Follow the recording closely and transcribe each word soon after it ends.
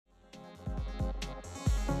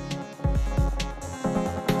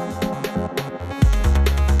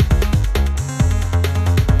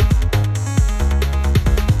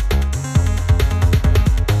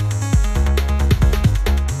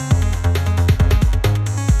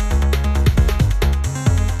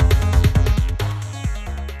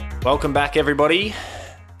Welcome back, everybody.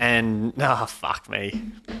 And, fuck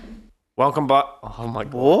me. Welcome back. Oh, my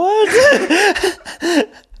God. What?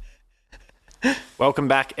 Welcome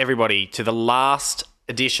back, everybody, to the last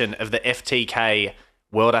edition of the FTK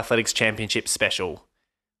World Athletics Championship Special,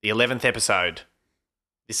 the 11th episode.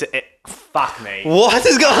 Fuck me. What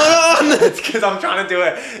is going on? It's because I'm trying to do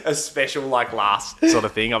a special, last sort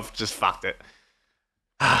of thing. I've just fucked it.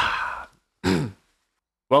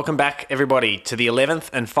 Welcome back, everybody, to the 11th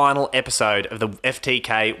and final episode of the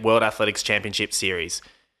FTK World Athletics Championship Series.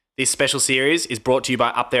 This special series is brought to you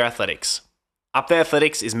by Up There Athletics. Up There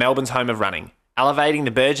Athletics is Melbourne's home of running, elevating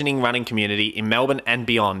the burgeoning running community in Melbourne and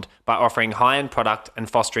beyond by offering high-end product and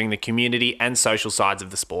fostering the community and social sides of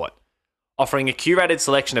the sport. Offering a curated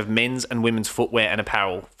selection of men's and women's footwear and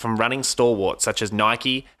apparel from running stalwarts such as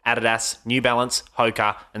Nike, Adidas, New Balance,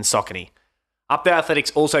 Hoka, and Saucony. Up There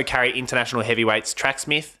Athletics also carry international heavyweights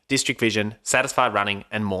Tracksmith, District Vision, Satisfied Running,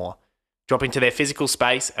 and more. Drop into their physical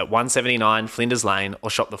space at 179 Flinders Lane or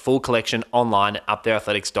shop the full collection online at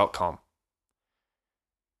upthereathletics.com.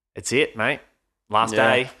 That's it, mate. Last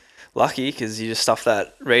day. Lucky because you just stuffed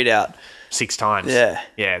that readout 6 times. Yeah.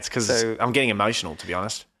 Yeah, it's because I'm getting emotional, to be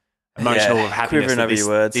honest. Emotional of happiness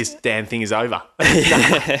that this damn thing is over.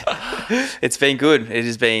 It's been good. It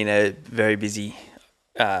has been a very busy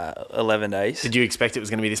 11 days. Did you expect it was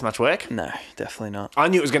going to be this much work? No, definitely not. I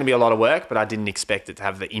knew it was going to be a lot of work, but I didn't expect it to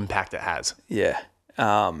have the impact it has. Yeah.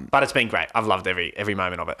 But it's been great. I've loved every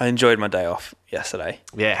moment of it. I enjoyed my day off yesterday.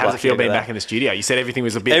 Yeah, how does it feel being back in the studio? You said everything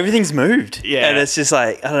was a bit... Everything's moved. Yeah. And it's just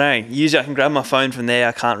like, I don't know, usually I can grab my phone from there.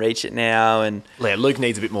 I can't reach it now. And yeah, Luke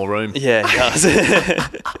needs a bit more room. Yeah, he does.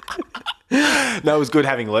 No, it was good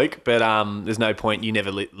having Luke, but there's no point. You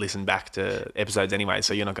never listen back to episodes anyway,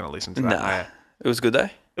 so you're not going to listen to that. No. It was good though?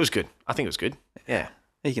 It was good. I think it was good. Yeah.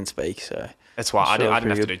 He can speak, so... That's why I didn't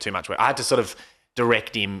have to do too much work. I had to sort of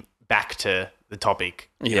direct him back to the topic,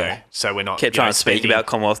 you know, so we're not... Kept trying to speak about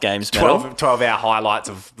Commonwealth Games medal. 12-hour highlights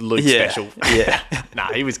of Luke's special. Yeah.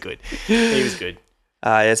 Nah, he was good. He was good.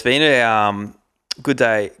 It's been a good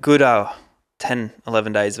day, good 10,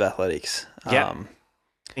 11 days of athletics. Yeah.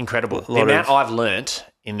 Incredible. The amount I've learnt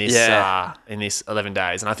in this 11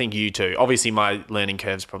 days, and I think you too. Obviously, my learning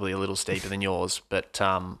curve's probably a little steeper than yours, but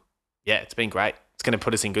it's been great. It's going to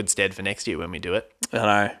put us in good stead for next year when we do it. I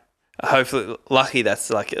know. Hopefully, lucky that's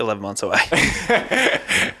like 11 months away.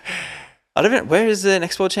 I don't know. Where is the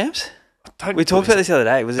next World Champs? We talked about this the other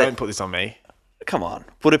day. Don't put this on me. Come on.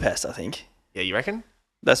 Budapest, I think. Yeah, you reckon?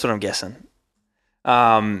 That's what I'm guessing.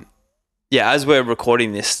 As we're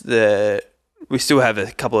recording this, we still have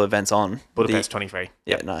a couple of events on. Budapest 23.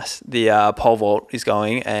 Yeah, nice. The pole vault is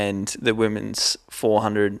going and the women's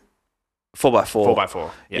 4x4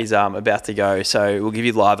 is about to go. So we'll give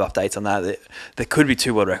you live updates on that. There could be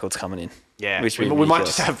 2 world records coming in. Yeah, we might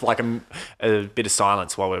just have like a bit of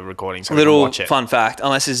silence while we're recording so little we can watch it. Fun fact,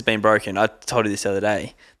 unless this has been broken, I told you this the other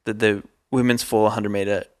day, that the women's 400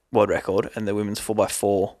 metre world record and the women's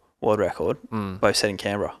 4x4 world record both set in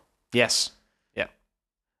Canberra. Yes. Yeah.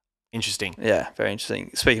 Interesting. Yeah, very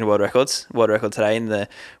interesting. Speaking of world records, world record today in the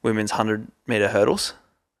women's 100 metre hurdles,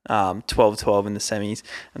 12:12 in the semis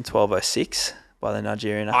and 12:06 by the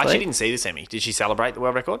Nigerian athlete. I actually didn't see the semi. Did she celebrate the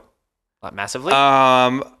world record? Like massively?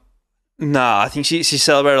 No, I think she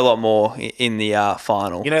celebrated a lot more in the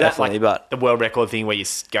final. You know, definitely, but the world record thing where you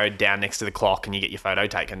go down next to the clock and you get your photo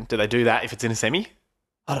taken. Do they do that if it's in a semi?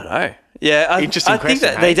 I don't know. Yeah, I think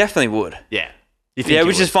that they definitely would. Yeah.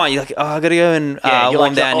 Which is fine. You're like, I got to go and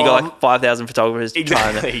warm down. You got like 5,000 photographers.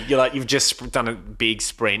 Exactly. You're like, you've just done a big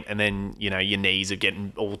sprint and then, you know, your knees are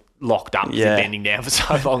getting all locked up. Yeah. You're bending down for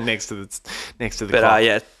so long next to the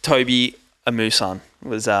clock. Toby Amusan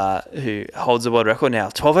was who holds the world record now.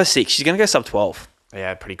 12:06. She's going to go sub 12.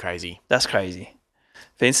 Yeah, pretty crazy. That's crazy.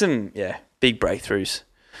 Been some, big breakthroughs.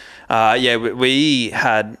 We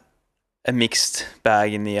had a mixed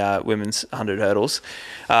bag in the women's 100 hurdles.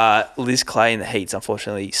 Liz Clay in the heats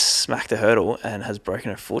unfortunately smacked a hurdle and has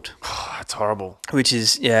broken her foot. Oh, that's horrible. Which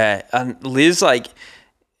is, and Liz, like,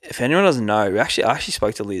 if anyone doesn't know, I actually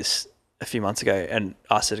spoke to Liz a few months ago and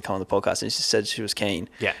asked her to come on the podcast and she said she was keen.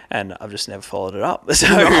 Yeah. And I've just never followed it up. So,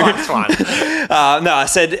 that's fine. I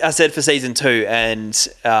said for season 2 and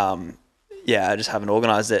I just haven't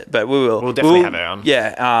organised it, but we will. We'll definitely have her on.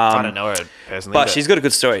 Yeah. I don't know her personally. But she's got a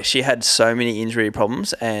good story. She had so many injury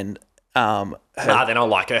problems and... then I'll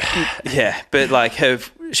like her. Yeah, but like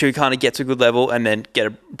she would kind of get to a good level and then get a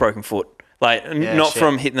broken foot. Like not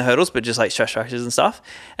from hitting the hurdles, but just like stress fractures and stuff.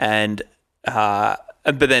 And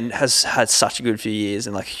but then has had such a good few years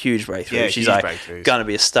and like huge breakthrough. She's like going to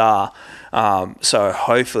be a star. So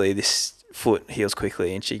hopefully this foot heals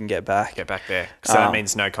quickly and she can get back. Get back there. So that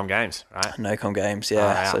means no com games, right? No com games,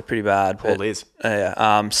 yeah. So pretty bad. Poor Liz.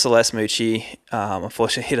 Celeste Mucci,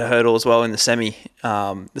 unfortunately hit a hurdle as well in the semi,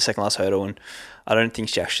 the second last hurdle, and I don't think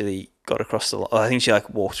she actually got across the line. I think she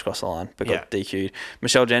walked across the line, but got DQ'd.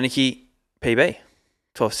 Michelle Janicki, PB,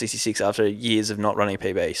 12:66 after years of not running a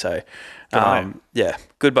PB. So,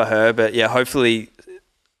 good by her. But yeah, hopefully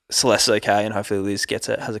Celeste's okay, and hopefully Liz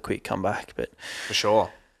has a quick comeback. But for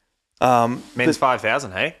sure. Men's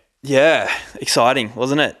 5,000, hey? Yeah, exciting,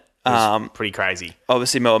 wasn't it? It was pretty crazy.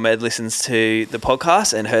 Obviously, Mel Ahmed listens to the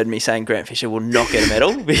podcast and heard me saying Grant Fisher will not get a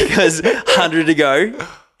medal because 100 to go,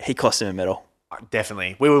 he cost him a medal.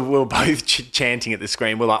 Definitely. We were both chanting at the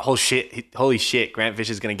screen. We're like, holy shit, Grant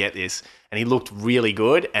Fisher's going to get this. And he looked really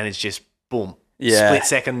good, and it's just, boom, split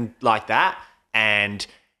second like that. And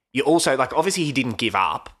you also, obviously he didn't give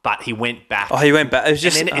up, but he went back. Oh, he went back. It was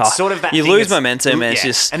just, and then it's sort of that you thing lose momentum, and it's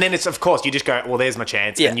just... And then it's, of course, you just go, well, there's my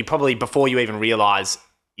chance. Yeah. And you probably, before you even realise,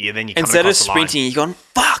 then you come instead of across the line. sprinting, you're going,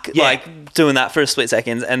 fuck, doing that for a split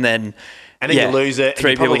second, and then... And then you lose it.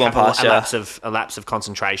 Three people gone past you. A lapse of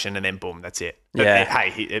concentration, and then boom, that's it. But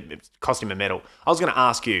it cost him a medal. I was going to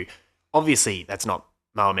ask you, obviously that's not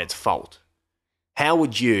Mohamed's fault. How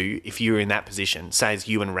would you, if you were in that position, say it's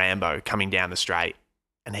you and Rambo coming down the straight,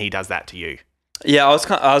 and he does that to you? Yeah,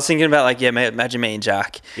 I was thinking about imagine me and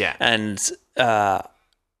Jack. Yeah. And I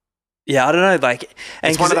don't know, and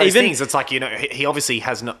it's one of those things. It's he obviously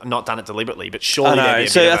has not done it deliberately, but surely there'd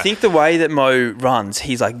be a bit of I think the way that Mo runs,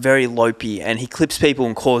 he's very lopey, and he clips people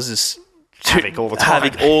and causes havoc all the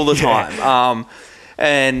time.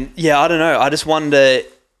 I don't know. I just wonder.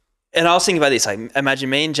 And I was thinking about this, imagine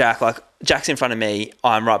me and Jack, Jack's in front of me,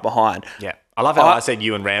 I'm right behind. Yeah. I love how I said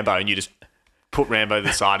you and Rambo, and you just put Rambo to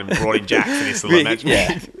the side and brought in Jack for this little imagine.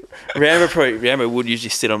 Yeah. Rambo would usually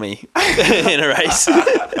sit on me in a race.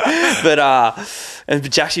 But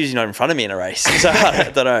Jack's usually not in front of me in a race. So I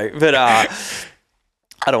don't know. But I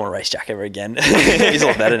don't want to race Jack ever again. He's a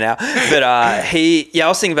lot better now. But I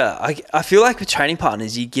was thinking about it. I feel like with training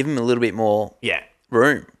partners, you give him a little bit more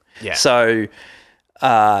room. Yeah. So...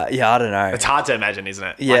 I don't know. It's hard to imagine, isn't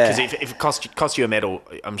it? Yeah. Because if it cost you a medal,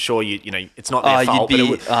 I'm sure it's not their fault.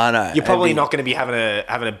 You're probably not going to be having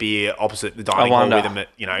a beer opposite the dining hall with them.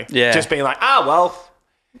 Just being like,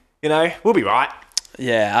 we'll be right.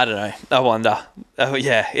 Yeah, I don't know. I wonder. Oh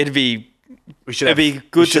yeah, it'd be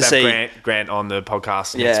good to see Grant on the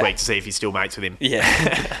podcast next week to see if he's still mates with him. Yeah,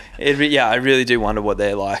 I really do wonder what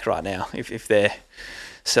they're like right now. If they're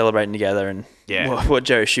celebrating together and what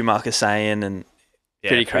Jerry Schumacher's saying and.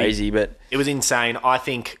 Pretty crazy, but... It was insane. I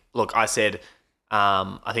think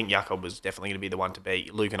Jakob was definitely going to be the one to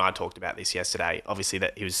beat. Luke and I talked about this yesterday. Obviously,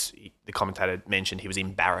 that the commentator mentioned he was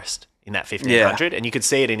embarrassed in that 1500, and you could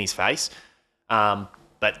see it in his face.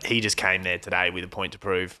 But he just came there today with a point to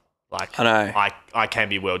prove. I know. I can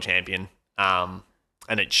be world champion. And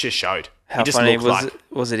it just showed. How funny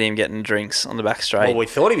was it him getting drinks on the back straight? Well, we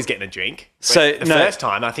thought he was getting a drink. So the first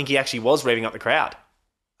time, I think he actually was revving up the crowd.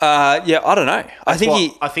 I don't know. I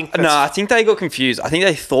think they got confused. I think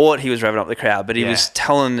they thought he was revving up the crowd, but he was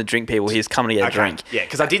telling the drink people he was coming to get a drink. Yeah,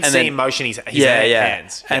 because I did see him motion his hands. Yeah.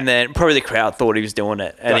 And then probably the crowd thought he was doing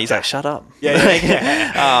it, and he's like, "Shut up."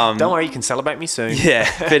 Yeah. Don't worry, you can celebrate me soon.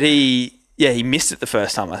 Yeah, but he missed it the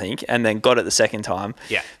first time, I think, and then got it the second time.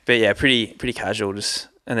 Yeah. But pretty casual,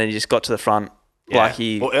 and then he just got to the front like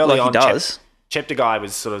he does.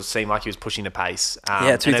 Cheptegei seemed like he was pushing the pace.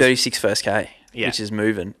 2:36 first K. Yeah. Which is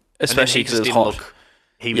moving, especially because it was hot.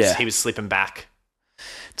 He was slipping back.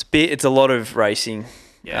 It's a lot of racing.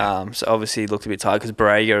 Yeah. So obviously he looked a bit tired because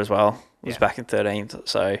Braga as well was back in 13th.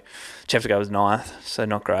 So Cheptegei was 9th, so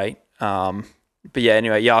not great.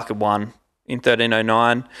 Anyway, Jakob won in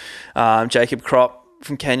 13:09. Jacob Kropp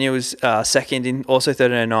from Kenya was second in also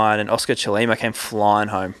 13:09, and Oscar Chalima came flying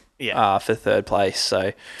home. For third place.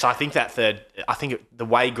 So I think the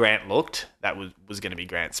way Grant looked, that was going to be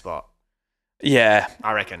Grant's spot. Yeah.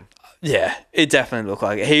 I reckon. Yeah, it definitely looked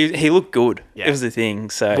like it. He looked good. Yeah. It was the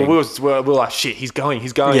thing. So we were like, shit, he's going.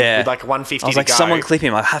 Yeah. With 150 to go. I was like, someone clip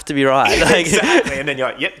him. I have to be right. Exactly. And then you're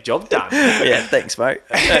like, yep, job done. Yeah, thanks, mate.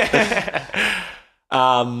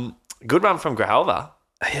 Good run from Grijalva.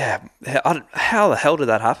 Yeah. How the hell did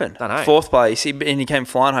that happen? I don't know. Fourth place. And he came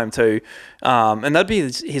flying home too. And that'd be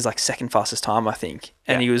his second fastest time, I think.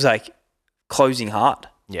 And he was closing hard.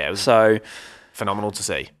 Yeah. It was so phenomenal to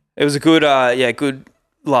see. It was a good, good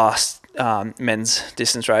last men's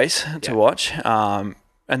distance race to watch. And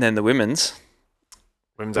then the women's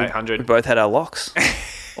 800. We both had our locks.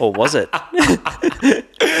 Or was it?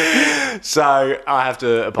 So I have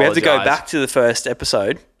to apologise. We have to go back to the first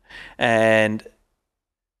episode. And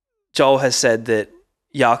Joel has said that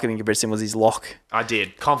Jakob Ingebrigtsen was his lock. I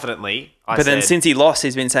did, confidently. But then since he lost,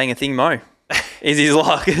 he's been saying Athing Mo is his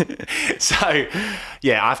lock. So,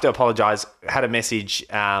 yeah, I have to apologise. Had a message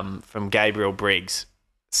from Gabriel Briggs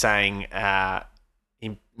saying,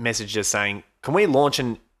 he messaged us saying, can we launch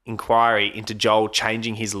an inquiry into Joel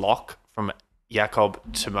changing his lock from Jakob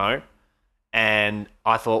to Mo? And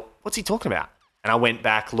I thought, what's he talking about? And I went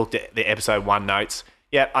back, looked at the episode 1 notes.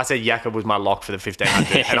 Yeah, I said Jakob was my lock for the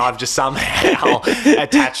 1500, and I've just somehow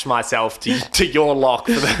attached myself to your lock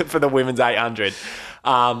for the women's 800.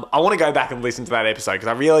 I want to go back and listen to that episode because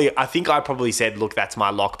I think I probably said, look, that's my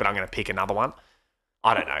lock, but I'm going to pick another one.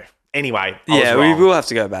 I don't know. Anyway, we will have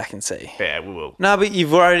to go back and see. Yeah, we will. No, but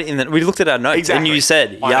you've already we looked at our notes and you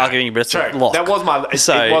said Jakob Ingebrigtsen lock. That was my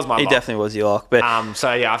it was my lock. He definitely was your lock. But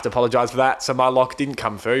so yeah, I have to apologise for that. So my lock didn't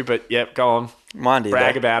come through, but yep, go on. Mine did.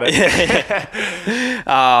 Brag about it.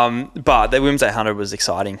 But the women's 800 was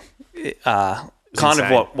exciting. Kind of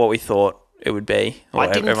what we thought it would be, or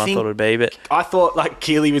everyone thought it would be. But I thought like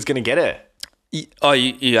Keely was going to get it.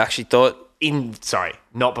 You actually thought?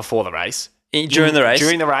 Not before the race. During the race?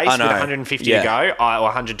 During the race, with 150 to go, or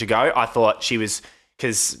 100 to go, I thought she was,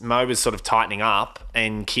 because Mo was sort of tightening up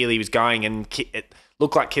and Keely was going, and it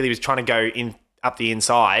looked like Keely was trying to go in up the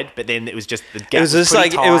inside, but then it was just the gap. It was just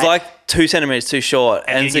like tight. It was like 2 centimeters too short,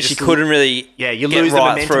 and so she couldn't really. Yeah, you lose the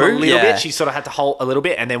momentum a little bit. She sort of had to hold a little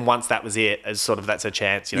bit, and then once that was it, as sort of that's her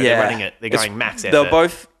chance. They're running it. They're going max effort. They were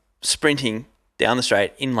both sprinting down the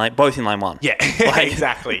straight both in lane 1. Yeah,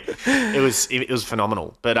 exactly. It was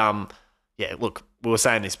phenomenal, but yeah, look, we were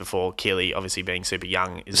saying this before. Keely, obviously being super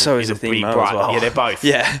young, is a pretty bright. As well. Yeah, they're both.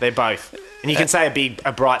 Yeah, they're both. And you can say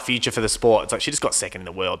a bright future for the sport. It's like she just got second in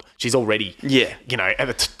the world. She's already,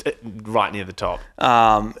 right near the top.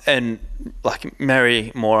 And like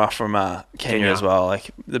Mary Mora from Kenya as well, like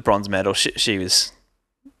the bronze medal. She was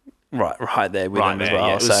right there with him as well.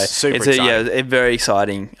 Yeah, it was super exciting. Very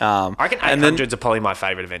exciting. I reckon 800s are probably my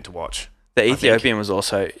favourite event to watch. The Ethiopian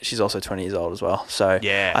she's also 20 years old as well. So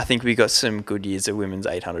yeah, I think we got some good years of women's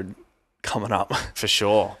 800 coming up. For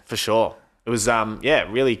sure. It was,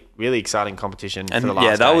 really, really exciting competition for the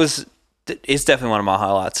last day. It's definitely one of my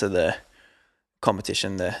highlights of the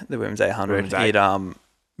competition, the women's 800.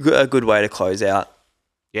 A good way to close out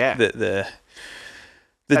the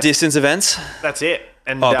distance events. That's it.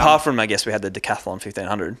 And apart from, I guess, we had the decathlon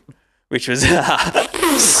 1500, which was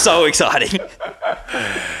so exciting.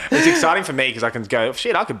 It's exciting for me because I can go,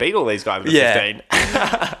 shit, I could beat all these guys with 15.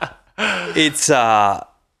 It's, I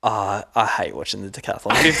hate watching the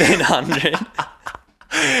decathlon 1500.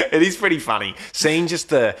 It is pretty funny seeing just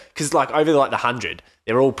because like over the 100,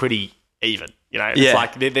 they're all pretty even. It's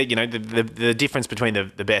like the difference between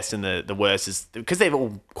the best and the worst is because they're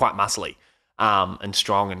all quite muscly and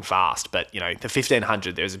strong and fast. But the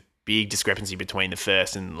 1500, there's a big discrepancy between the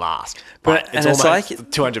first and last. But it's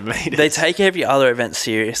like 200 meters. They take every other event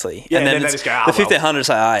seriously. Yeah, and then they just go, the 1500 is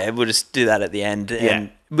like, we'll just do that at the end. Yeah.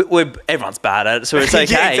 And everyone's bad at it, so it's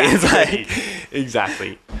okay. Yeah,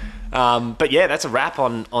 exactly. But yeah, that's a wrap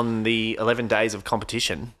on the 11 days of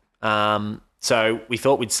competition. So we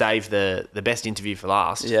thought we'd save the best interview for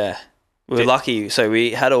last. Yeah. We were lucky. So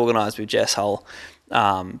we had organised with Jess Hull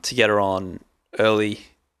to get her on early,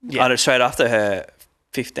 straight after her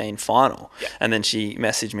 15 final. Yeah. And then she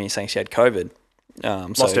messaged me saying she had COVID.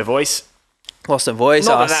 Lost her voice. Lost her voice.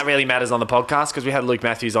 Not that really matters on the podcast because we had Luke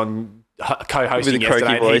Matthews on co-hosting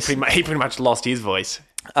yesterday. And he pretty much lost his voice.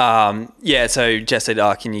 So Jess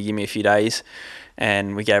said, can you give me a few days?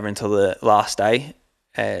 And we gave her until the last day.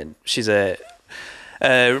 And she's a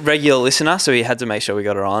regular listener, so we had to make sure we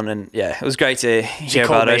got her on. And yeah, it was great to hear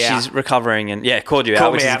about her. She's recovering and called you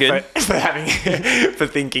out, which is good. For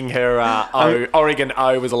thinking her Oregon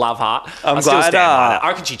O was a love heart. I'm glad. I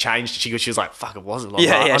reckon she changed. She was like, fuck, it was a love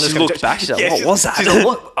heart. Yeah, she looked back. She's like, what was that? She's like,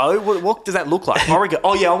 what does that look like? Oregon.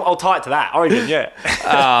 Oh yeah, I'll tie it to that. Oregon,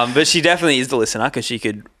 yeah. But she definitely is the listener because she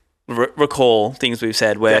could recall things we've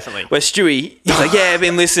said where Stewie, he's like, I've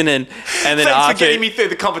been listening, and then thanks for getting me through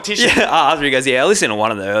the competition. After he goes, I listened to one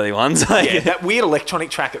of the early ones. That weird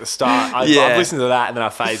electronic track at the start. I've listened to that and then I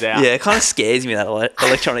phase out. Yeah, it kind of scares me, that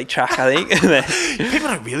electronic track, I think. People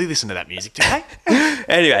don't really listen to that music, do they?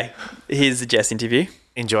 Anyway, here's the Jess interview.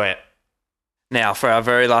 Enjoy it. Now, for our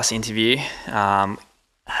very last interview,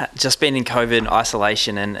 just been in COVID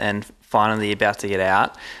isolation and finally about to get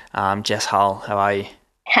out. Jess Hull, how are you?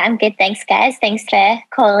 I'm good, thanks, guys. Thanks for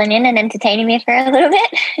calling in and entertaining me for a little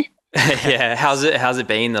bit. Yeah, how's it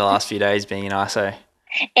been the last few days being in ISO?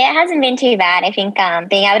 It hasn't been too bad. I think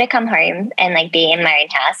being able to come home and be in my own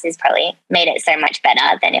house has probably made it so much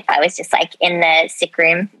better than if I was just in the sick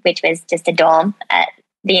room, which was just a dorm at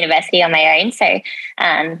the university on my own. So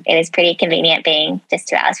it was pretty convenient being just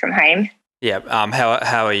 2 hours from home. Yeah.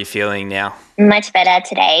 How are you feeling now? Much better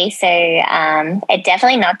today. So it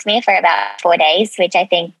definitely knocked me for about 4 days, which I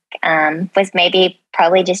think was maybe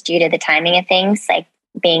probably just due to the timing of things, like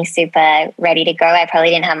being super ready to go. I probably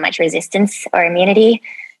didn't have much resistance or immunity.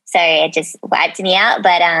 So it just wiped me out.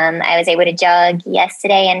 But I was able to jog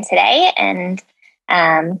yesterday and today, and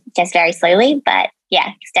just very slowly, but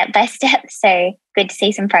yeah, step by step. So good to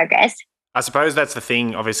see some progress. I suppose that's the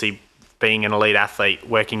thing, obviously, being an elite athlete,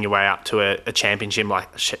 working your way up to a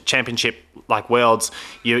championship like Worlds,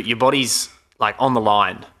 your body's like on the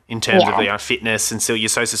line in terms of fitness, and still you're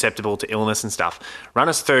so susceptible to illness and stuff. Run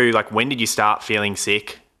us through, like, when did you start feeling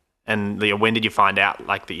sick, and when did you find out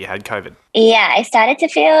like that you had COVID? Yeah, I started to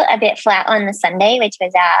feel a bit flat on the Sunday, which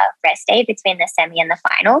was our rest day between the semi and the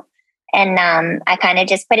final. And I kind of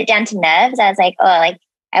just put it down to nerves. I was like,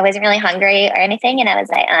 I wasn't really hungry or anything. And I was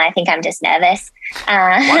like, I think I'm just nervous.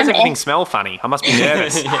 Why does everything smell funny? I must be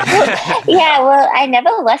nervous. Yeah, well, I never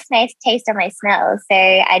lost my taste or my smell. So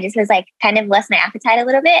I just was like, kind of lost my appetite a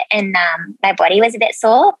little bit. And my body was a bit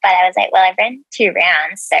sore. But I was like, well, I've run 2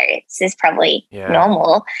 rounds, so this is probably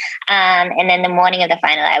normal. And then the morning of the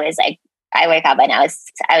final, I was like, I woke up and I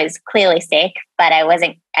was clearly sick, but I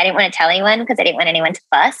didn't want to tell anyone because I didn't want anyone to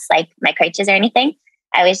fuss, like my coaches or anything.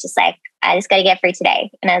 I was just like, I just got to get through today.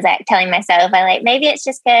 And I was like telling myself, maybe it's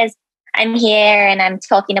just because I'm here and I'm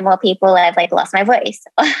talking to more people. I've like lost my voice.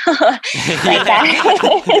 Like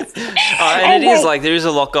that. And it is like, there is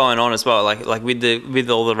a lot going on as well. Like with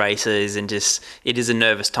all the races, and just, it is a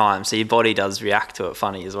nervous time. So your body does react to it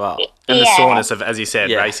funny as well. And the soreness of, as you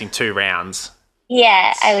said, racing 2 rounds.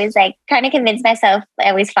 Yeah, I was like trying to convince myself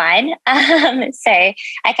I was fine. So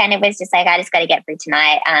I kind of was just like, I just got to get through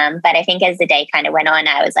tonight. But I think as the day kind of went on,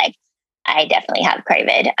 I was like, I definitely have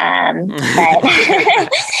COVID. But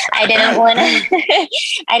I didn't want to,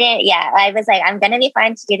 I was like, I'm going to be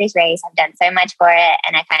fine to do this race. I've done so much for it.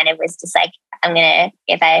 And I kind of was just like,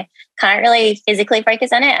 if I can't really physically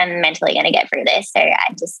focus on it, I'm mentally going to get through this. So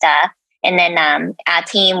I just, and then our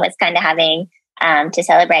team was kind of having, to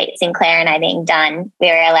celebrate Sinclair and I being done, we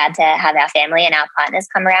were allowed to have our family and our partners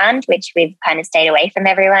come around, which we've kind of stayed away from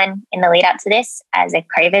everyone in the lead up to this as a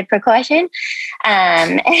COVID precaution.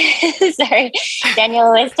 So Daniel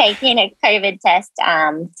was taking a COVID test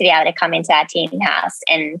to be able to come into our team house,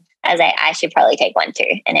 and I was like, I should probably take one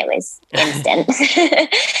too, and it was instant.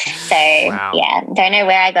 Don't know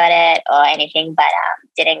where I got it or anything, but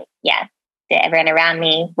everyone around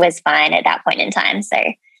me was fine at that point in time. So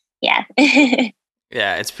yeah.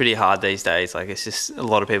 Yeah, it's pretty hard these days. Like, it's just a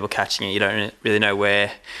lot of people catching it. You don't really know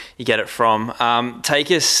where you get it from.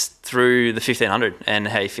 Take us through the 1500 and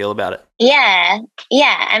how you feel about it. Yeah,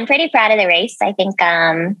 I'm pretty proud of the race. I think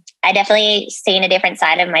I definitely seen a different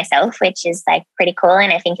side of myself, which is like pretty cool.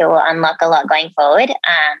 And I think it will unlock a lot going forward.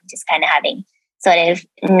 Just kind of having sort of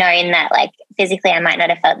known that like physically I might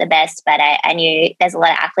not have felt the best, but I knew there's a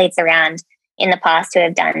lot of athletes around in the past who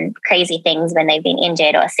have done crazy things when they've been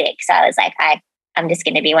injured or sick. So I was like, I'm just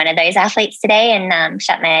going to be one of those athletes today and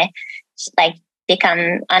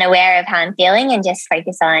become unaware of how I'm feeling and just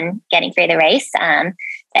focus on getting through the race. I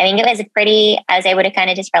think it was I was able to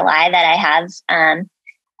kind of just rely that I have,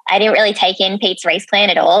 I didn't really take in Pete's race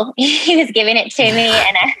plan at all. He was giving it to me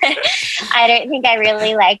and I don't think I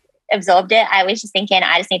really absorbed it. I was just thinking,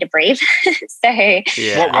 I just need to breathe.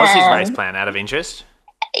 What was his race plan, out of interest?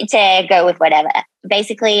 To go with whatever.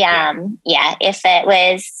 Basically, if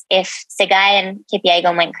Sagai and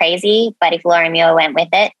Kipyegon went crazy, but if Laura Muir went with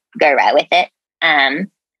it, go right with it. And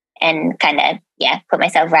kind of, put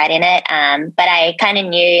myself right in it. But I kind of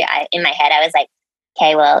knew in my head, I was like,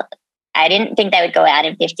 okay, well, I didn't think they would go out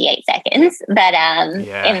in 58 seconds. But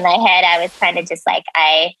in my head, I was kind of just like,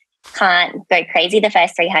 I can't go crazy the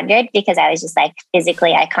first 300 because I was just like,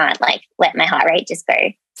 physically, I can't let my heart rate just go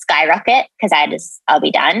skyrocket because I'll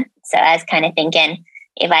be done. So I was kind of thinking,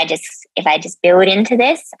 if I just build into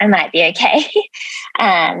this, I might be okay.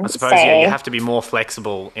 I suppose you have to be more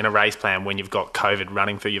flexible in a race plan when you've got COVID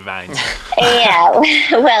running through your veins.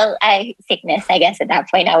 Well, sickness, I guess at that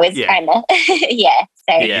point I was kind of,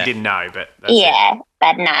 So you didn't know, but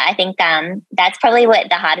but no, I think that's probably what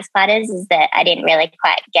the hardest part is that I didn't really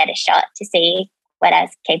quite get a shot to see what I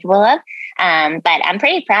was capable of. But I'm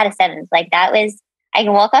pretty proud of 7th. I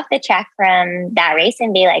can walk off the track from that race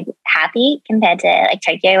and be happy compared to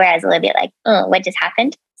Tokyo, where I was a little bit oh, what just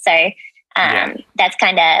happened? So that's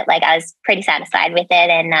kind of I was pretty satisfied with it,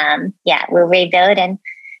 and we'll rebuild and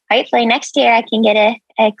hopefully next year I can get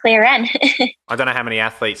a clear run. I don't know how many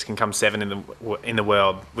athletes can come 7 in the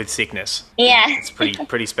world with sickness. Yeah. It's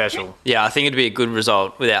pretty special. Yeah, I think it'd be a good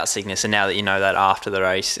result without sickness. And now that you know that after the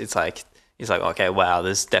race, it's like, okay, wow,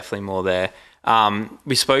 there's definitely more there.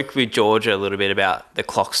 We spoke with Georgia a little bit about the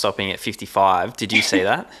clock stopping at 55. Did you see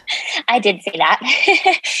that? I did see that.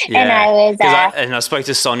 Yeah. And I was... I spoke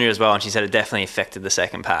to Sonia as well, and she said it definitely affected the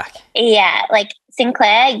second pack. Yeah, like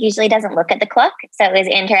Sinclair usually doesn't look at the clock. So it was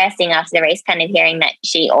interesting after the race kind of hearing that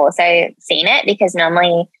she also seen it, because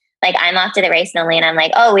normally, like, I'm after the race normally and I'm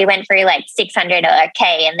like, oh, we went through like 600 or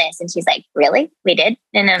K in this. And she's like, really? We did?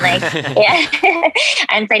 And I'm like, yeah,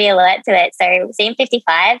 I'm pretty alert to it. So seeing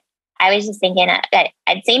 55, I was just thinking that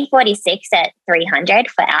I'd seen 46 at 300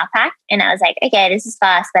 for our pack. And I was like, okay, this is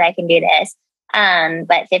fast, but I can do this.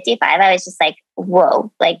 But 55, I was just like,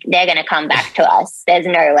 whoa, like they're going to come back to us. There's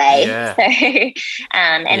no way. Yeah. So,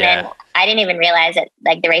 then I didn't even realize that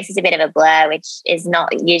like the race is a bit of a blur, which is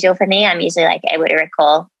not usual for me. I'm usually like able to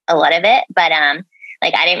recall a lot of it, but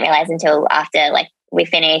like I didn't realize until after like we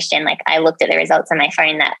finished and like I looked at the results on my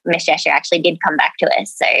phone that Miss Jesher actually did come back to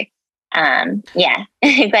us. So yeah,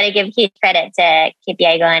 got to give huge credit to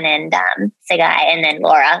Kipyegon and Sagai, and then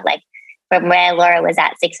Laura, like from where Laura was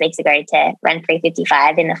at 6 weeks ago to run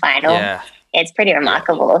 3:55 in the final. Yeah. It's pretty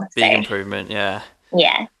remarkable. Big improvement, yeah.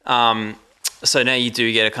 Yeah. So now you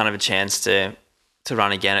do get a kind of a chance to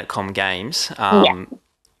run again at Com Games.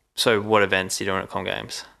 So what events are you doing at Com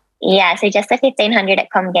Games? Yeah, so just the 1500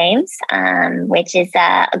 at Com Games, which is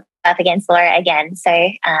up against Laura again. So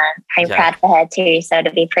I'm proud for her too. So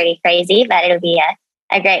it'll be pretty crazy, but it'll be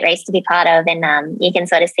a great race to be part of. And you can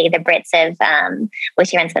sort of see the Brits of, well,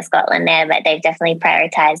 she runs for Scotland there, but they've definitely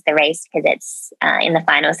prioritised the race because it's in the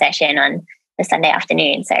final session on the Sunday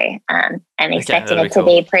afternoon. So I'm expecting it to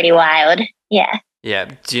be pretty wild. Yeah.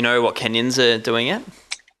 Yeah. Do you know what Kenyans are doing it?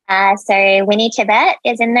 So Winnie Chebet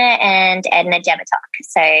is in there and Edna Jabatok.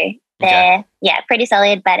 So they're, pretty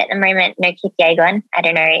solid, but at the moment, no Kipyegon. I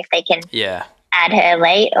don't know if they can add her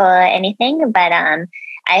late or anything, but I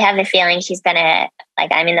have a feeling she's going to,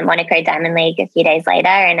 like, I'm in the Monaco Diamond League a few days later,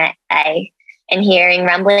 and I am hearing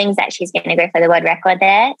rumblings that she's going to go for the world record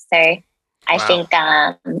there. So I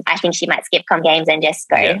think she might skip Com Games and just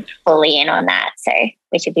go fully in on that. So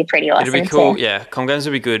which would be pretty awesome. It'd be cool. Yeah, Com Games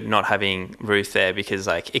would be good not having Ruth there, because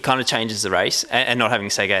like it kind of changes the race, and not having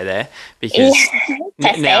Sege there, because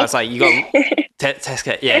now it's like you got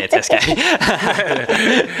Teske. Yeah, Teske.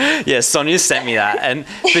 Yeah, Sonia sent me that,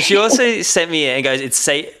 but she also sent me it and goes,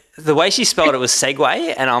 the way she spelled it was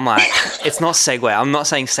Segway, and I'm like, it's not Segway. I'm not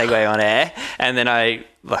saying Segway on air. And then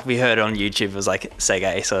we heard it on YouTube, it was like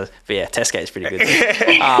Sege. So, but yeah, Teske is pretty good.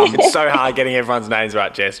 It's so hard getting everyone's names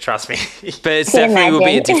right, Jess. Trust me. But it definitely will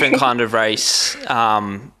be a different kind of race.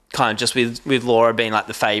 Kind of just with Laura being like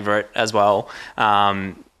the favourite as well.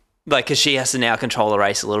 Like, because she has to now control the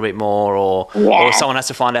race a little bit more, or someone has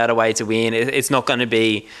to find out a way to win. It's not going to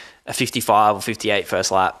be a 55 or 58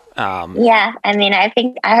 first lap. I mean,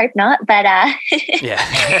 I hope not, but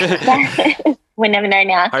we never know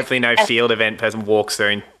now. Hopefully no field event person walks through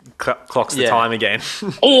and clocks the time again.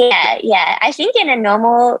 I think in a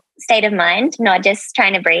normal state of mind, not just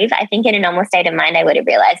trying to breathe, I think in a normal state of mind I would have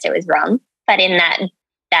realized it was wrong, but in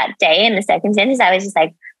that day and the circumstances, I was just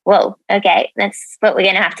like, whoa, okay, that's what we're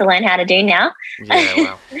going to have to learn how to do now.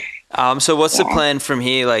 Yeah, wow. So what's the plan from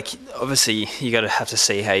here? Like, obviously you got to have to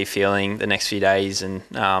see how you're feeling the next few days, and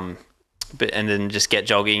then just get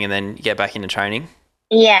jogging and then get back into training.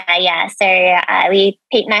 Yeah. So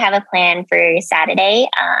Pete and I have a plan for Saturday,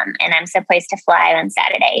 and I'm supposed to fly on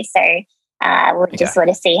Saturday. So we'll just sort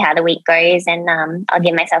of see how the week goes, and I'll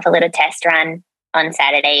give myself a little test run on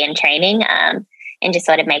Saturday in training, and just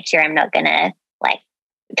sort of make sure I'm not going to like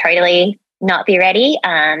totally not be ready.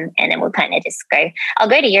 And then we'll kind of just go. I'll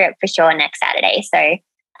go to Europe for sure next Saturday. So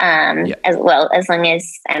as long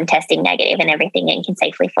as I'm testing negative and everything and can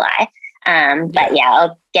safely fly. But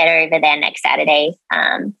I'll get over there next Saturday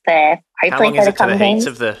for hopefully for the Com Games.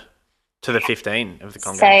 To the 15 of the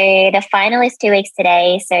Com Games? So the final is 2 weeks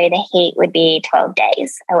today. So the heat would be 12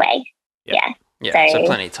 days away. Yeah, so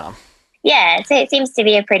plenty of time. Yeah, so it seems to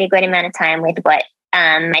be a pretty good amount of time with what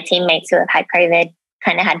my teammates who have had COVID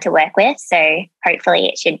kind of had to work with. So hopefully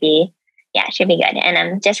it should be good. And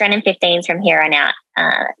I'm just running 15s from here on out.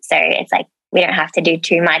 So it's like we don't have to do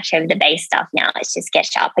too much of the base stuff now. Let's just get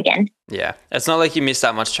sharp again. Yeah. It's not like you missed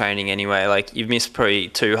that much training anyway. Like you've missed probably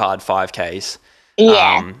 2 hard 5Ks.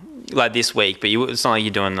 Like this week, but it's not like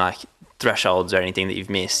you're doing like thresholds or anything that you've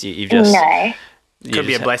missed. You've just Could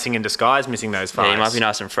be a blessing in disguise, missing those fives. Yeah, you might be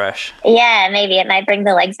nice and fresh. Yeah, maybe it might bring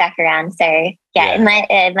the legs back around. So yeah,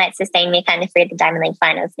 it might sustain me kind of through the Diamond League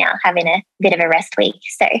finals now, having a bit of a rest week.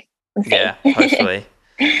 So we'll see. Yeah, hopefully.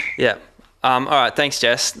 Yeah. All right. Thanks,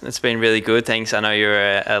 Jess. It's been really good. Thanks. I know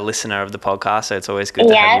you're a listener of the podcast, so it's always good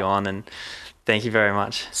to have you on. And thank you very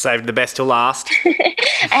much. Saved the best till last.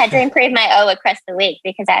 I had to improve my O across the week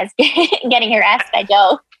because I was getting harassed by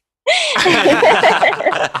Joel.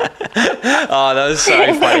 Oh, that was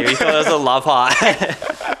so funny. We thought it was a love heart.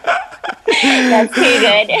 That's too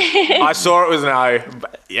good. I saw it was an O.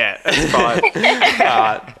 But yeah, it's fine.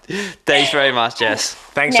 Thanks very much, Jess.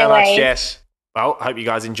 Thanks so much, Jess. Well, I hope you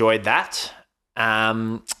guys enjoyed that.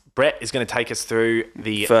 Brett is going to take us through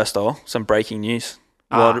the... First of all, some breaking news.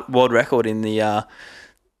 World record in the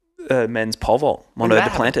men's pole vault. Mondo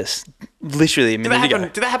Duplantis. Literally a minute ago.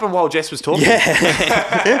 Did that happen while Jess was talking?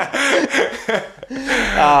 Yeah.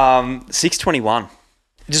 6:21.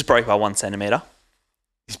 It just broke by 1 centimetre.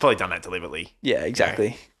 He's probably done that deliberately. Yeah,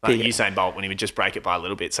 exactly. Like Usain Bolt when he would just break it by a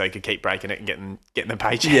little bit so he could keep breaking it and getting the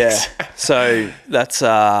paychecks. Yeah. So that's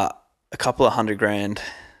a couple of $100,000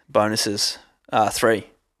 bonuses. 3.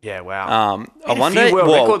 Yeah, wow. I wonder. A few world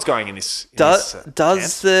records going in this.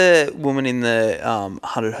 Does the woman in the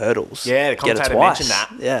 100 hurdles? Yeah, the commentator mentioned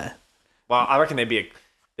that. Yeah. Well, I reckon there'd be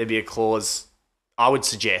a clause. I would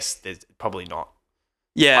suggest there's probably not.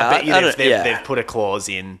 Yeah, I bet you they've put a clause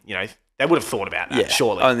in. You know, they would have thought about that. Yeah,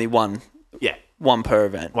 surely. Only one. Yeah. One per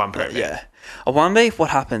event. Yeah. I wonder what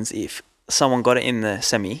happens if someone got it in the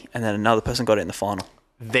semi and then another person got it in the final.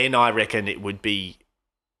 Then I reckon it would be.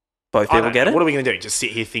 Both people get it? What are we going to do? Just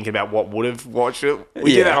sit here thinking about what would have watched it?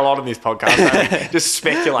 We do that a lot on this podcast. Don't we? Just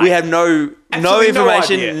speculate. We have no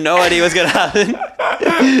information, no idea what's going to happen.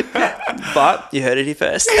 But you heard it here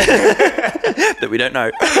first. That we don't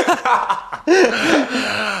know.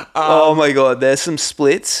 Oh my God, there's some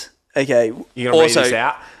splits. Okay. You're going to read this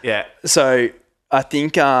out? Yeah. So I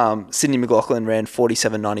think Sydney McLaughlin ran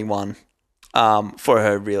 47.91 for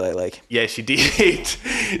her relay leg. Yeah, she did.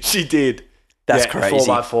 She did. That's crazy.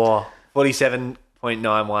 4x4,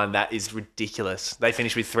 47.91. That is ridiculous. They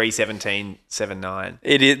finished with 3:17.79.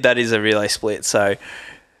 It is. That is a relay split. So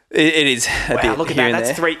it is a bit. Look at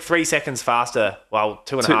that. That's 3 seconds faster. Well,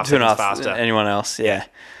 2.5 seconds faster. Anyone else? Yeah.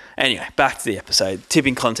 Anyway, back to the episode.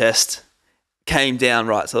 Tipping contest came down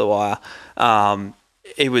right to the wire.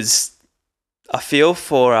 It was a feel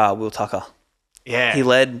for Will Tucker. Yeah. He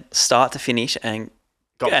led start to finish and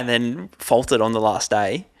then faltered on the last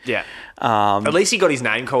day. Yeah. At least he got his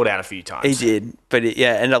name called out a few times. He did, but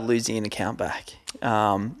ended up losing an account back.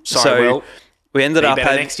 Sorry, Will. We ended up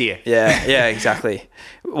better next year. Yeah, exactly.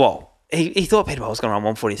 Well, he thought Peterborough was going to run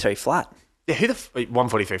 143 flat. Yeah,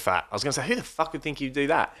 143 flat. I was going to say, who the fuck would think you'd do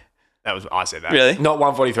that? I said that. Really? Not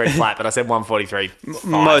 143 flat, but I said 143.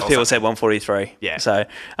 Most people said 143. Yeah. So it's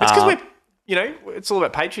because it's all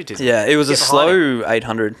about patriotism. Yeah, it was a slow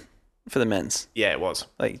 800 for the men's. Yeah, it was.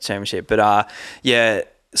 Like championship. But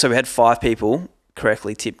so we had 5 people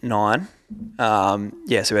correctly tipped 9. So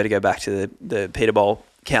we had to go back to the Peter Bowl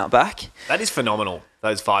count back. That is phenomenal.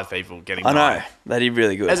 Those 5 people getting 9. I know. They did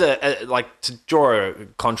really good. To draw a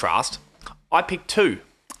contrast, I picked 2.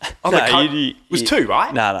 It was 2,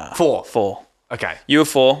 right? No. 4. Okay. You were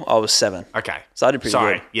 4. I was 7. Okay. So I did pretty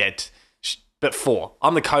good. Yeah. But 4.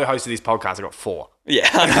 I'm the co-host of this podcast. I got 4. Yeah,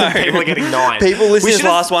 I know. People are getting 9. People listen to this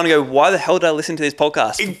last one and go, why the hell did I listen to this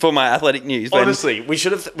podcast for my athletic news? Honestly, we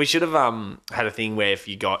should have had a thing where if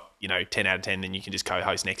you got 10 out of 10, then you can just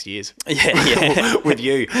co-host next year's. Yeah. With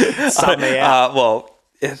you. Sub me out.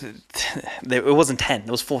 It wasn't 10.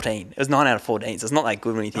 It was 14. It was 9 out of 14. So it's not that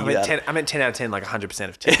good when you think about it. I meant 10 out of 10, like 100%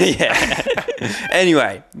 of 10. Yeah.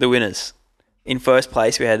 Anyway, the winners. In first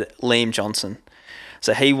place, we had Liam Johnson.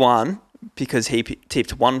 So he won because he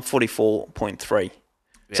tipped 144.3.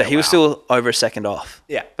 Yeah, so he was still over a second off.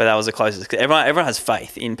 Yeah. But that was the closest. Because everyone has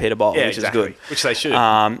faith in Peter Bowl, which is good. Which they should.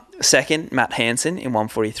 Second, Matt Hansen in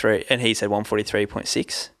 143, and he said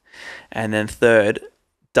 143.6. And then third,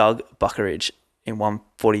 Doug Buckeridge in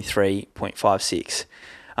 143.56.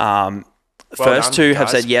 First two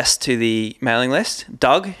have said yes to the mailing list.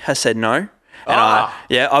 Doug has said no. And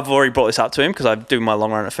I've already brought this up to him because I do my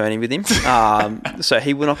long run at Fernie with him. So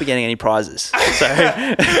he will not be getting any prizes. So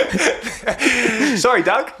sorry,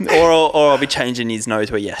 Doug. Or I'll be changing his no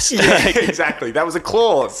to a yes. Yeah, exactly. That was a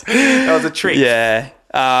clause. That was a trick. Yeah.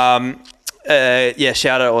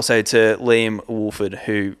 Shout out also to Liam Wolford,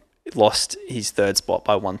 who lost his third spot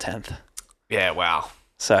by 1/10. Yeah, wow.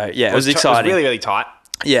 So it was exciting. It was really, really tight.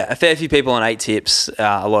 Yeah, a fair few people on 8 tips,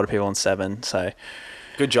 a lot of people on 7. So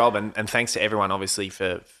good job, and thanks to everyone, obviously,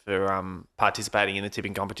 for participating in the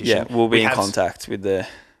tipping competition. Yeah, we'll be in contact with the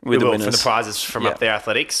winners. For the prizes from Up There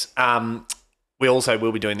Athletics. We also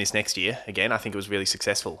will be doing this next year again. I think it was really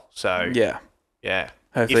successful. So yeah.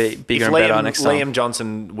 Hopefully bigger and better next time. Liam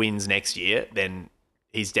Johnson wins next year, then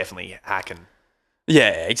he's definitely hacking. Yeah,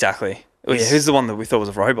 exactly. Oh, yeah, who's the one that we thought was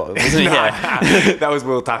a robot? Wasn't he? That was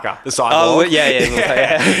Will Tucker, the cyborg. Oh, yeah. Will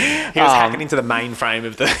Tucker. He was hacking into the mainframe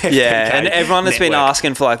of the FTK and everyone has been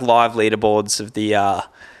asking for like live leaderboards of the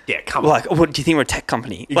come on. Like, what do you think we're a tech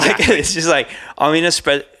company? Exactly. Like, it's just like I'm in a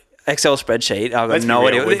Excel spreadsheet. I've got no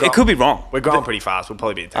idea. It could be wrong. We're growing pretty fast. We'll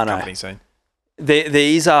probably be a tech company soon.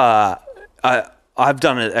 These are I've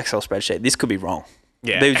done an Excel spreadsheet. This could be wrong.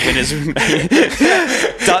 Yeah. These winners.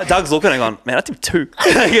 Doug's looking and going, man, I tipped 2.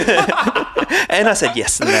 And I said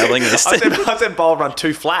yes to the mailing list. I said bowl run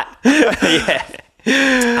 2 flat. Yeah.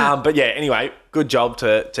 But yeah, anyway, good job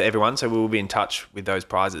to everyone. So we will be in touch with those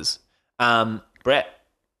prizes. Brett,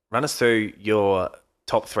 run us through your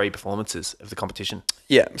top 3 performances of the competition.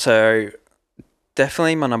 Yeah, so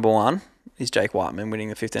definitely my number 1 is Jake Whiteman winning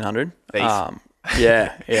the 1500.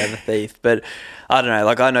 Yeah, the thief. But I don't know.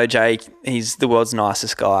 Like, I know Jake. He's the world's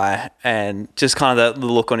nicest guy, and just kind of the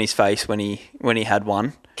look on his face when he had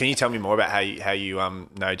one. Can you tell me more about how you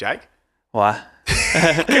know Jake? Why?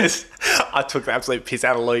 Because I took the absolute piss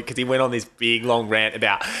out of Luke because he went on this big long rant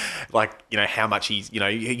about how much he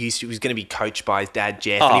was going to be coached by his dad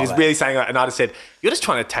Jeff, and he was really saying that, and I just said, you're just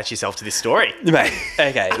trying to attach yourself to this story, mate.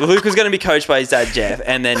 Okay, Luke was going to be coached by his dad Jeff,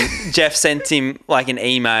 and then Jeff sent him like an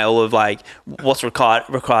email of like what's required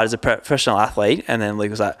as a professional athlete, and then Luke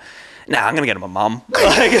was like, nah, I'm going to go to my mum.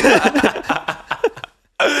 Like,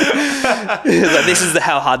 this is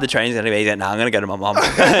how hard the training's going to be. He's like, nah, I'm going to go to my mum.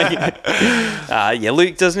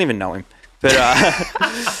 Luke doesn't even know him. But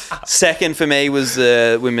second for me was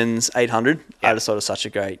the women's 800. Yep. I just thought it was such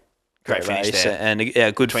a great race and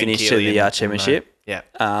a good finish to the championship. Yeah.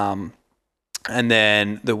 And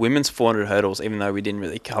then the women's 400 hurdles, even though we didn't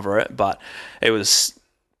really cover it, but it was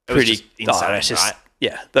pretty insane, right?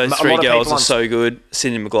 Yeah, those 3 girls are so good.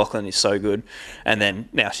 Sydney McLaughlin is so good, and then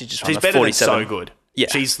now she's run a 47. Than so good. Yeah.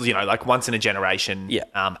 She's, like once in a generation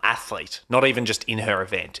athlete, not even just in her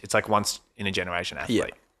event. It's like once in a generation athlete. Yeah.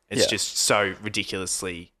 It's just so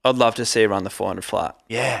ridiculously. I'd love to see her run the 400 flat.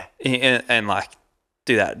 Yeah. And like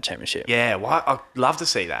do that at championship. Yeah. Well, I'd love to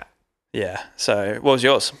see that. Yeah. So what was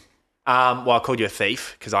yours? Well, I called you a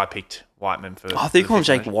thief because I picked Whiteman for. I think you called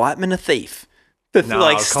Jake Whiteman a thief. For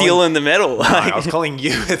stealing the medal. No, I was calling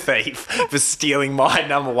you a thief for stealing my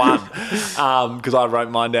number 1 because I wrote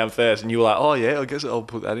mine down first and you were like, oh, yeah, I guess I'll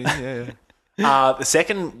put that in. Yeah. The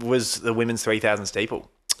second was the women's 3,000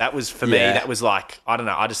 steeple. That was, for me, that was like, I don't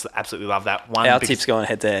know, I just absolutely love that one. Our tips going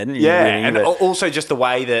head to head. And also just the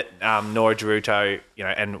way that Nora Geruto,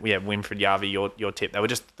 and Winfred Yavi, your tip, they were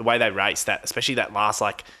just the way they raced that, especially that last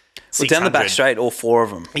down the back straight, all 4 of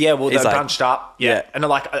them. Yeah, well, they bunched up. Yeah. And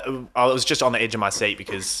I was just on the edge of my seat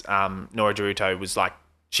because Nora Geruto was like,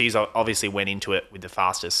 she's obviously went into it with the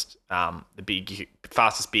fastest big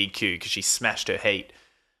Q because she smashed her heat.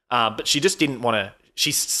 But she just didn't want to,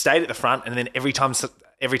 she stayed at the front, and then every time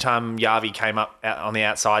Yavi came up out on the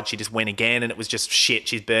outside, she just went again, and it was just shit.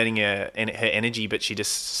 She's burning her energy, but she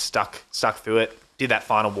just stuck through it, did that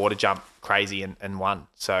final water jump crazy and won.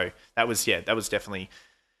 So that was definitely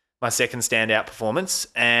my second standout performance,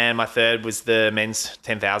 and my third was the men's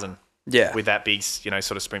 10,000. Yeah, with that big,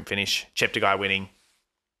 sort of sprint finish, Cheptegei winning.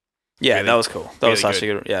 Yeah, really, that was cool. That was such a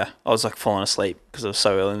good. Yeah, I was like falling asleep because it was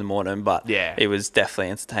so early in the morning, but it was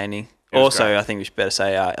definitely entertaining. Also, great. I think we should better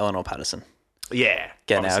say Eleanor Patterson. Yeah,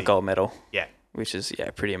 getting our gold medal. Yeah, which is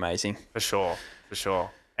pretty amazing. For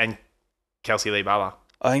sure. And Kelsey Lee Barber.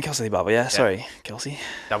 I think Kelsey Lee Barber. Yeah, sorry, Kelsey.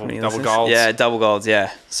 Double golds. Yeah, double golds.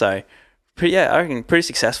 Yeah, so. I reckon pretty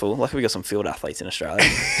successul. Luckily, we got some field athletes in Australia.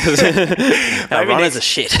 Our runners are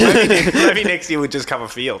shit. maybe next year we'll just cover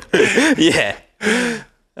field. Yeah.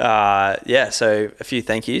 So a few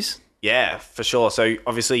thank yous. Yeah, for sure. So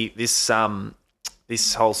obviously this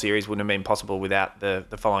whole series wouldn't have been possible without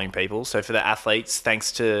the following people. So for the athletes,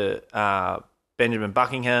 thanks to Benjamin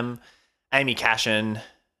Buckingham, Amy Cashin,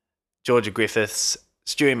 Georgia Griffiths,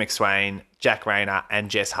 Stewie McSwain, Jack Rayner, and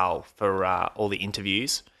Jess Hull for all the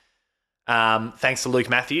interviews. Thanks to Luke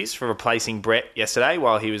Matthews for replacing Brett yesterday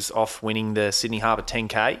while he was off winning the Sydney Harbour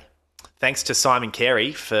 10K. Thanks to Simon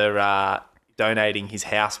Carey for donating his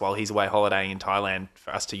house while he's away holidaying in Thailand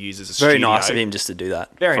for us to use as a studio. Very nice of him just to do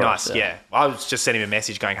that. Very nice, yeah. I was just sending him a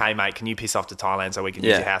message going, hey, mate, can you piss off to Thailand so we can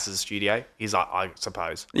use your house as a studio? He's like, I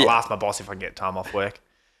suppose. I'll ask my boss if I can get time off work.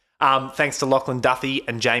 Thanks to Lachlan Duthie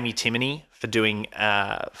and Jamie Timoney for doing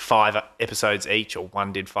 5 episodes each, or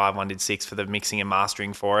one did 5, one did 6 for the mixing and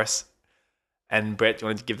mastering for us. And Brett, do you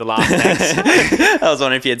want to give the last thanks? I was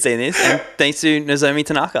wondering if you had seen this. And thanks to Nozomi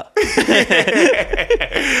Tanaka.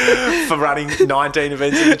 For running 19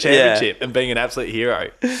 events in the championship and being an absolute hero.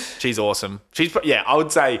 She's awesome. I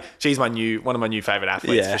would say she's one of my new favourite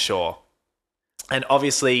athletes for sure. And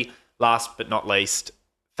obviously, last but not least,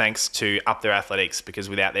 thanks to Up There Athletics, because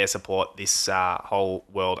without their support, this whole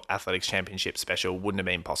World Athletics Championship special wouldn't have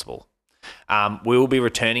been possible. We will be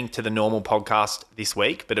returning to the normal podcast this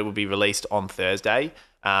week, but it will be released on Thursday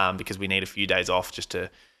because we need a few days off just to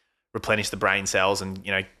replenish the brain cells and,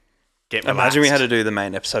 get relaxed. Imagine we had to do the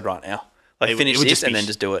main episode right now. Finish this and then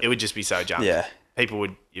just do it. It would just be so junk. Yeah. People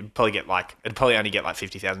would probably it'd probably only get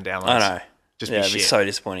 50,000 downloads. I know. It'd be so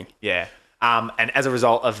disappointing. Yeah. And as a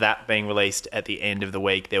result of that being released at the end of the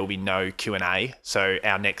week, there will be no Q&A. So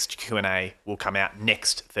our next Q&A will come out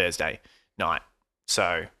next Thursday night.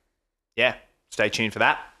 So, yeah, stay tuned for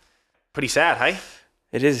that. Pretty sad, hey?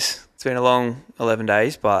 It is. It's been a long 11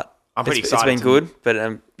 days, but I'm pretty excited. It's been good, but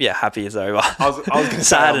happy it's over. I was going to say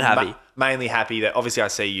sad and happy. Mainly happy that obviously I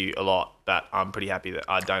see you a lot, but I'm pretty happy that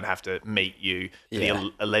I don't have to meet you for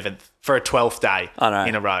the 11th, for a 12th day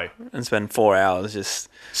in a row. And spend 4 hours just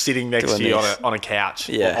sitting next to you on a couch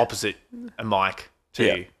or opposite a mic to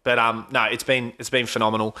you. But no, it's been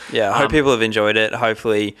phenomenal. Yeah, I hope people have enjoyed it.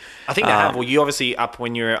 Hopefully. I think they have. Well, you obviously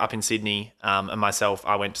when you were up in Sydney and myself,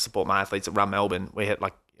 I went to support my athletes at Run Melbourne. We had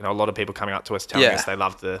a lot of people coming up to us telling us they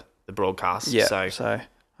loved the broadcast. Yeah, so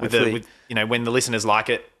with when the listeners like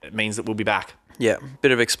it, it means that we'll be back. Yeah,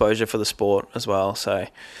 bit of exposure for the sport as well. So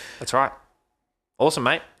that's right. Awesome,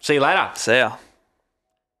 mate. See you later. See ya.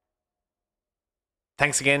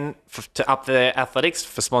 Thanks again to Up There Athletics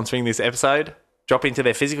for sponsoring this episode. Drop into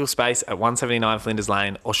their physical space at 179 Flinders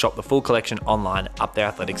Lane or shop the full collection online at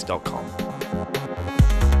upthereathletics.com.